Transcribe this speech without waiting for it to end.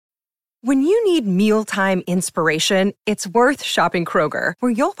When you need mealtime inspiration, it's worth shopping Kroger,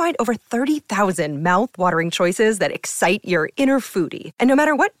 where you'll find over 30,000 mouth-watering choices that excite your inner foodie. And no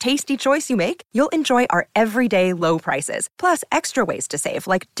matter what tasty choice you make, you'll enjoy our everyday low prices, plus extra ways to save,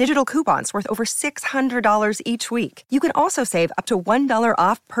 like digital coupons worth over $600 each week. You can also save up to $1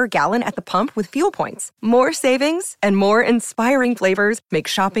 off per gallon at the pump with fuel points. More savings and more inspiring flavors make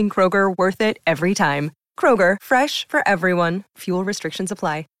shopping Kroger worth it every time. Kroger, fresh for everyone. Fuel restrictions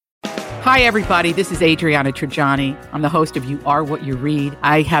apply. Hi, everybody. This is Adriana Trajani. I'm the host of You Are What You Read.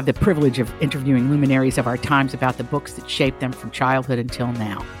 I have the privilege of interviewing luminaries of our times about the books that shaped them from childhood until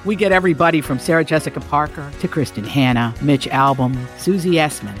now. We get everybody from Sarah Jessica Parker to Kristen Hanna, Mitch Albom, Susie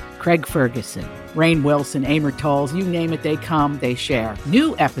Essman, Craig Ferguson, Rainn Wilson, Amor Towles, you name it, they come, they share.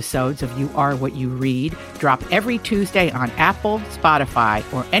 New episodes of You Are What You Read drop every Tuesday on Apple, Spotify,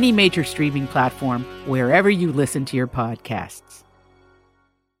 or any major streaming platform wherever you listen to your podcasts.